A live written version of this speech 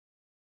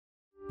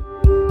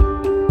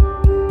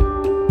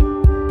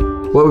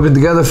Well, we've been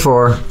together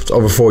for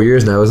over 4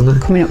 years now, isn't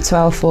it? Coming up to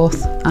our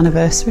 4th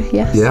anniversary,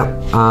 yes. Yeah,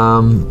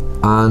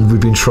 and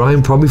we've been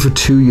trying probably for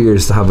 2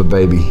 years to have a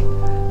baby,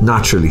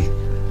 naturally.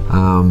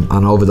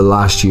 And over the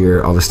last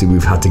year, obviously,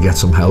 we've had to get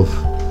some help.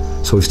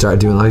 So we started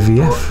doing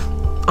IVF.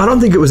 I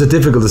don't think it was a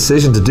difficult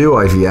decision to do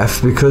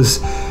IVF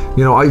because,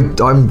 you know,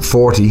 I'm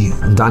 40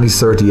 and Danny's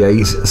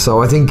 38.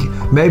 So I think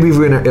maybe if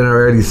we were in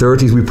our early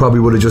 30s, we probably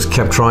would have just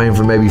kept trying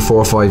for maybe 4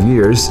 or 5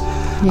 years.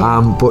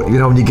 Yeah. But, you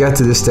know, when you get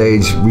to this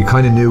stage, we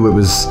kind of knew it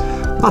was,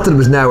 not that it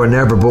was now or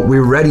never, but we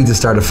were ready to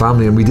start a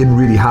family and we didn't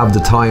really have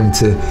the time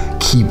to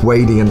keep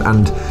waiting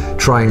and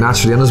trying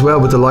naturally. And as well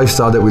with the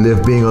lifestyle that we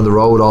live, being on the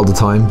road all the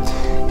time,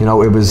 you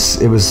know, it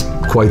was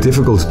quite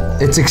difficult.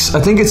 I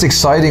think it's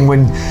exciting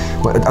when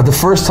the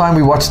first time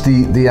we watched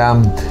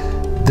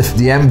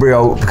the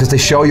embryo, because they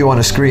show you on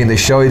a screen, they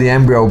show you the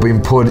embryo being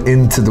put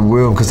into the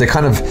womb, because they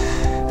kind of,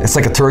 it's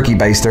like a turkey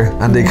baster,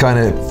 and they kind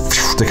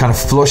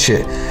of flush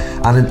it,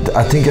 and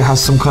I think it has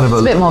some kind of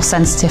it's a bit more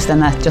sensitive than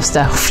just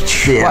a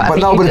yeah, but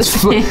no, but it's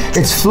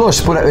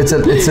flush, but it's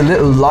a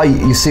little light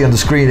you see on the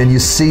screen, and you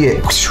see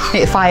it.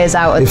 It fires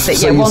out.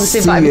 Yeah, once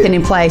they've got everything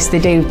in place, they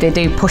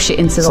do push it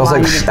into the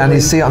line. Like, and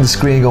you see it on the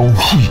screen going,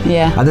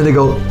 yeah, and then they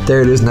go,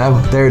 there it is now,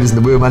 there it is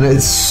in the womb, and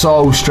it's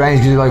so strange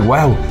because you're like,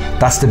 wow,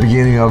 that's the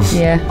beginning of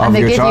and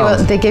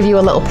they give you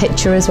a little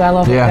picture as well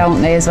of it,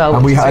 don't they, as well?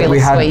 And we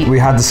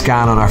had the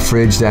scan on our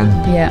fridge then.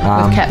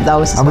 Yeah, we've kept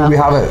those as well. We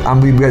have it,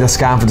 and we had a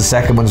scan for the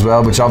second one as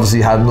well, which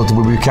obviously had nothing,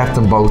 but we kept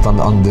them both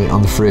on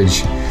the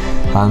fridge,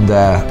 and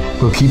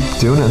we'll keep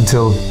doing it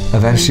until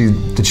eventually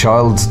the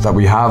child that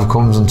we have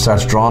comes and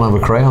starts drawing on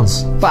with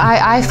crayons. But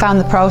I found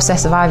the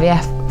process of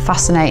IVF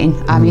fascinating.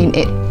 I mean,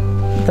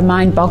 the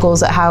mind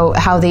boggles at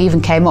how they even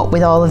came up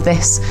with all of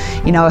this.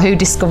 You know, who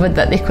discovered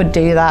that they could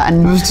do that?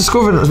 And it was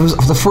discovered. It was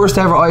the first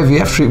ever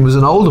IVF treatment was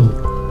in Oldham.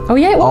 Oh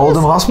yeah, it was.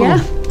 Oldham Hospital.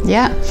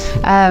 Yeah.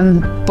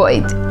 But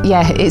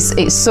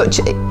it's such.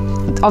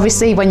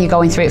 Obviously, when you're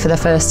going through it for the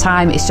first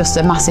time, it's just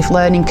a massive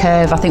learning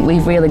curve. I think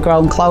we've really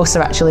grown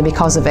closer actually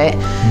because of it,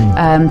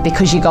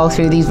 because you go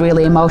through these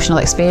really emotional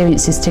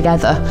experiences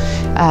together,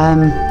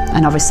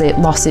 and obviously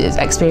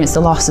experienced a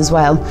loss as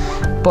well.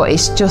 But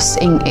it's just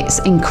it's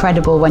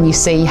incredible when you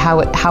see how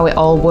it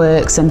all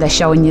works, and they're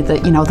showing you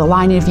that, you know, the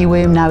lining of your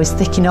womb now is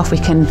thick enough. We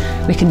can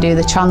do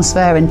the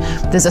transfer, and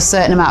there's a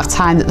certain amount of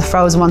time that the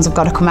frozen ones have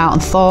got to come out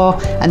and thaw,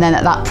 and then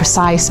at that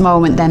precise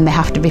moment, then they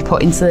have to be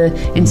put into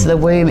the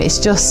womb. It's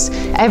just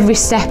every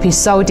step is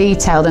so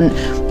detailed,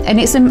 and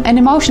it's an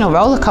emotional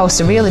roller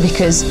coaster really,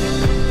 because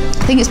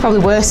I think it's probably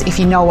worse if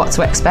you know what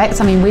to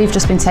expect. I mean, we've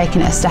just been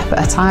taking it a step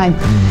at a time,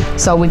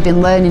 so we've been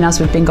learning as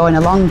we've been going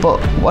along.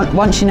 But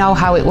once you know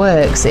how it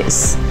works,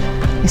 it's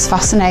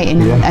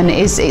fascinating, and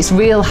it's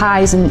real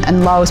highs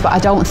and lows. But I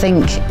don't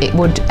think it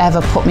would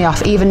ever put me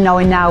off, even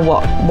knowing now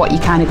what you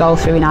kind of go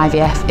through in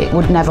IVF. It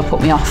would never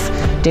put me off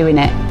doing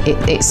it.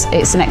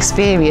 It's an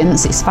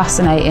experience. It's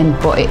fascinating,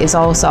 but it is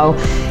also,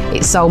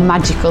 it's so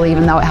magical,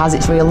 even though it has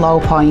its real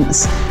low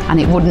points. And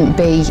it wouldn't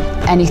be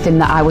anything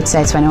that I would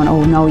say to anyone,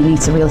 oh no, you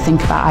need to really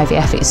think about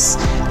IVF.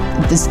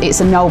 It's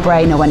a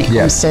no-brainer when it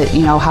comes to,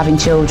 you know, having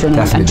children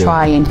and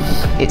trying.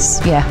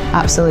 It's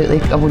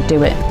absolutely, I would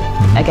do it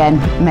again,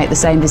 make the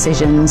same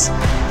decisions.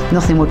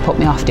 Nothing would put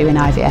me off doing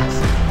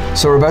IVF.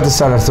 So we're about to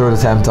start our third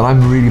attempt, and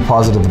I'm really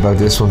positive about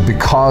this one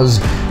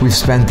because we've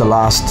spent the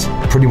last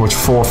pretty much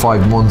 4 or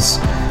 5 months,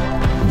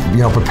 you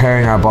know,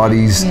 preparing our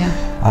bodies.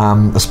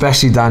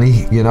 Especially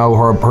Dani, you know,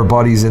 her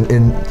body's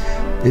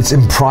it's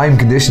in prime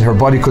condition. Her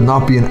body could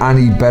not be in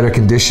any better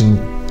condition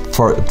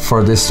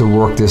for this to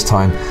work this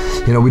time.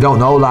 You know, we don't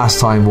know last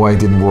time why it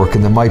didn't work,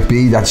 and it might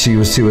be that she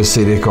was too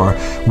acidic or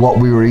what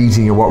we were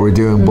eating or what we're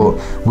doing, but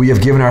we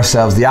have given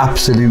ourselves the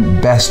absolute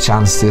best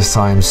chance this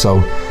time.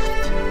 So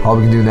all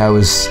we can do now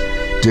is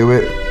do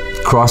it,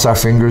 cross our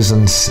fingers,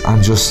 and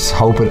just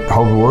hope it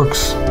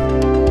works.